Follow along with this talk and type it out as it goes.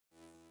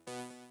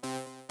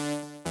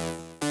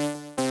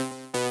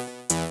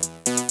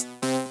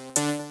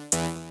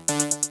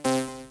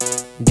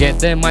Get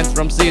the mind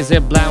from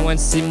CZ blind when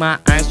see my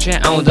eyes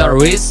chain on the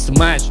wrist.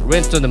 Smash,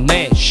 rinse to the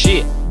man,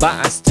 shit,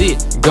 but I still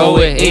go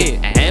with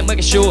it. And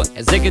make sure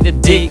I get the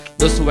dick.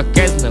 Those who are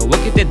guys know what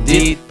they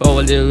did.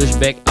 Probably lose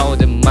back all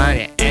the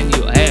money and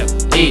you have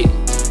it.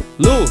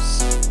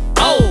 Lose,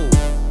 oh,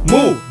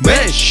 move,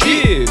 man,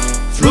 shit.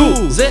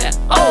 Through the,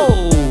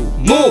 oh,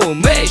 move,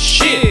 man,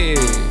 shit.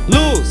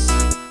 Lose,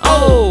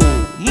 oh,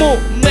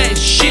 move, man,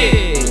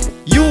 shit.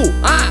 You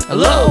are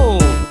alone,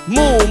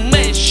 move,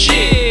 man,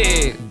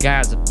 shit.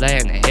 Guys are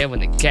playing the head when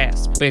the cat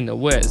spin the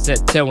words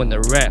that tell when the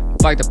rap.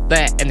 Fuck the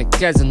black and the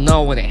guys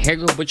know when they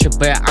hang up with your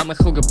belt. I'm a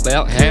hooker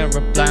belt, hand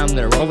reply, I'm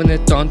the roll when they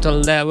don't to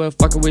level.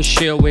 Fucking with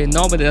shit with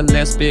nobody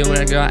less speed when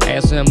I go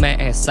ass with a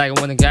man and second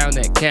when the guy on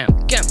that camp.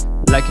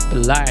 Like it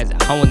belies,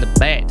 I want the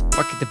bad.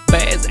 Fuck it, the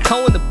bad, I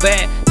want the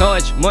bad.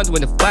 Coach, month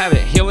when the fire,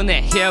 here when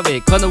that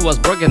heavy. Corner was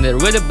broken, they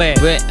really bad.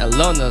 We're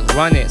alone, not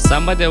running.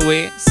 Somebody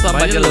win,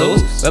 somebody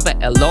lose. We're back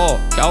alone,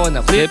 going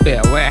to flip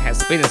it. Where I have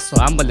spinning, so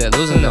somebody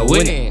losing and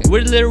winning.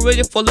 We're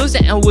ready for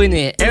losing and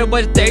winning.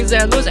 Everybody thinks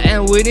they're losing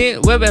and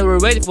winning. We're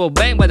ready for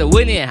bang by the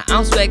winning.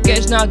 I'm sweat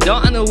cash now,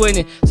 don't I'm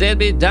winning. They'll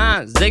be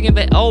done, they can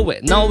be over.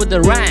 No with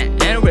the rhyme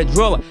and red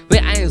rover. We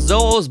ain't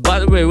those,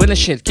 but we're winning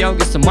shit. Can't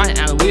get some money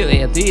and we'll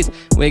at this.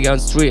 We gon'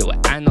 street where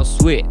I know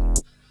sweet.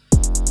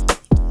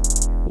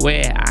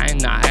 Where I'm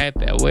not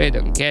happy, we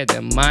don't get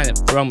the money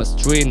from a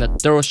street, no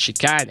throw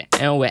Chicago,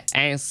 and we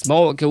ain't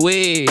smoking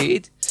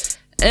weed.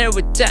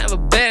 Every time a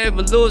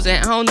baby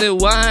losing only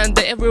one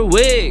day every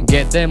week.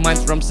 Get the money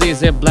from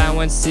CZ blind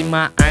when see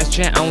my eyes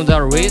chain on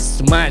the wrist.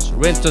 Smash,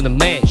 rinse to the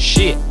man,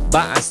 shit,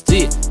 but I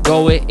still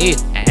go with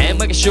it. And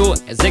make sure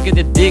I get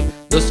the dick.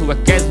 Those who are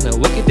guys know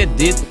what they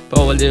did.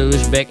 Probably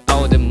lose back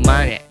all the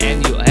money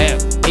and you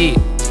have it.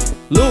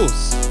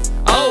 Lose,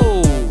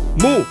 oh,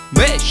 move,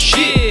 man,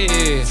 shit.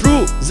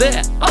 Through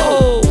the,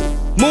 oh,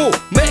 move,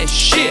 man,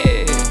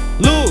 shit.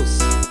 Lose,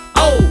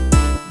 oh,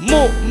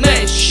 move,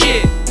 man,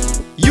 shit.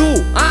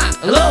 You are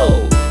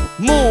low,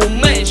 move,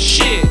 man,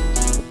 shit.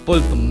 Pull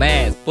for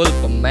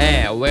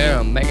mad,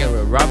 we're making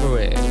a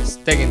robbery.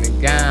 Sticking the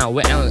gun,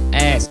 we're on the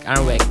ass,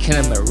 and we're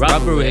killing a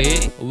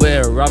robbery.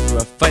 We're a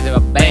robbery, fighting a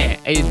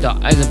band. 80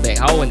 dog, as a big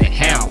hole in the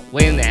hell.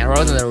 We in that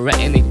road to the rat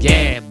in the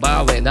game,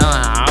 but we don't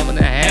have in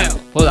the hell.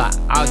 Pull out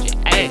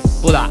your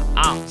ass, pull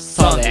out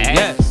so the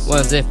ass.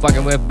 Once they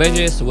fucking with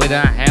bitches, we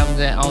don't have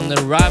that on the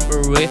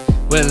robbery.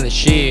 We're in the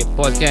shit,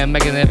 podcast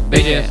making it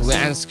bitches. We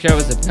ain't scared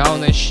with the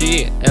pound and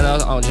shit. And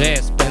us on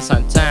jazz, spend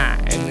some time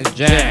in the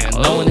jam.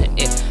 Knowing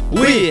it.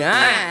 We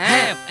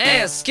have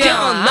a scare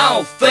on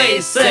our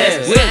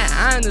faces. We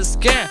ain't the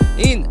scare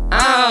in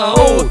our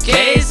old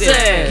cases.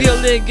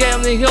 Kill the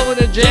game, they go in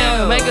the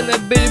jail, making the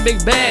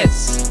big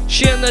bets.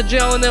 Shit in the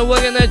jail and they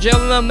work in the jail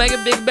and I make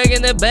a big bag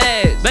in the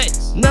bed.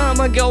 Now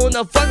I'm going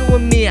to fucking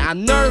with me.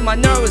 I'm nervous, my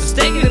nerves is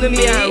taking to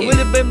me. I'm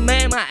really big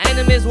man, my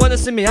enemies wanna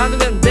see me out of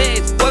them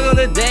days. Fuck on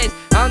the days,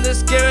 I'm the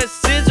scared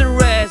scissor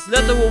rest.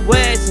 Let the world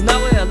waste,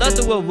 now I let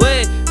the world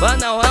wait. But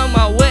now on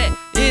my way,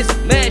 it's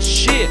mad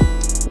shit.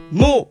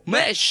 Move,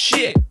 mad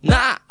shit,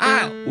 now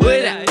I'm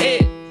with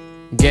it.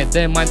 Get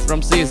the mind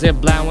from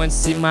CZ blind when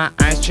see my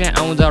eyes chain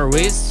on the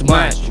wrist.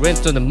 Smash, rinse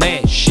to the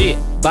man, shit,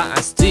 but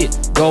I still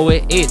go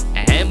with it.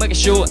 And make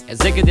sure I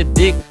get the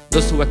dick.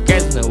 Those who are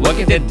guys know what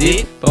they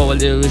did.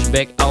 Probably lose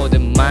back all the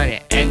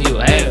money and you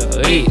have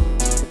it.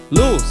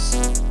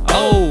 Lose,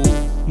 oh,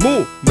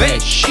 move, man,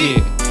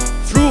 shit.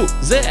 Through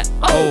the,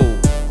 oh,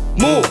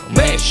 move,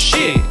 man,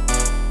 shit.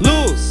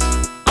 Lose,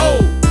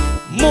 oh,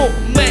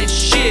 move, man,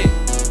 shit.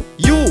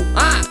 You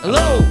are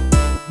low,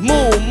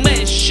 move,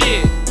 man,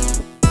 shit.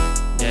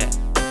 Yeah,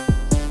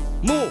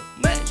 move,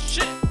 man,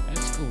 shit.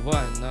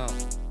 SkoolBoy now.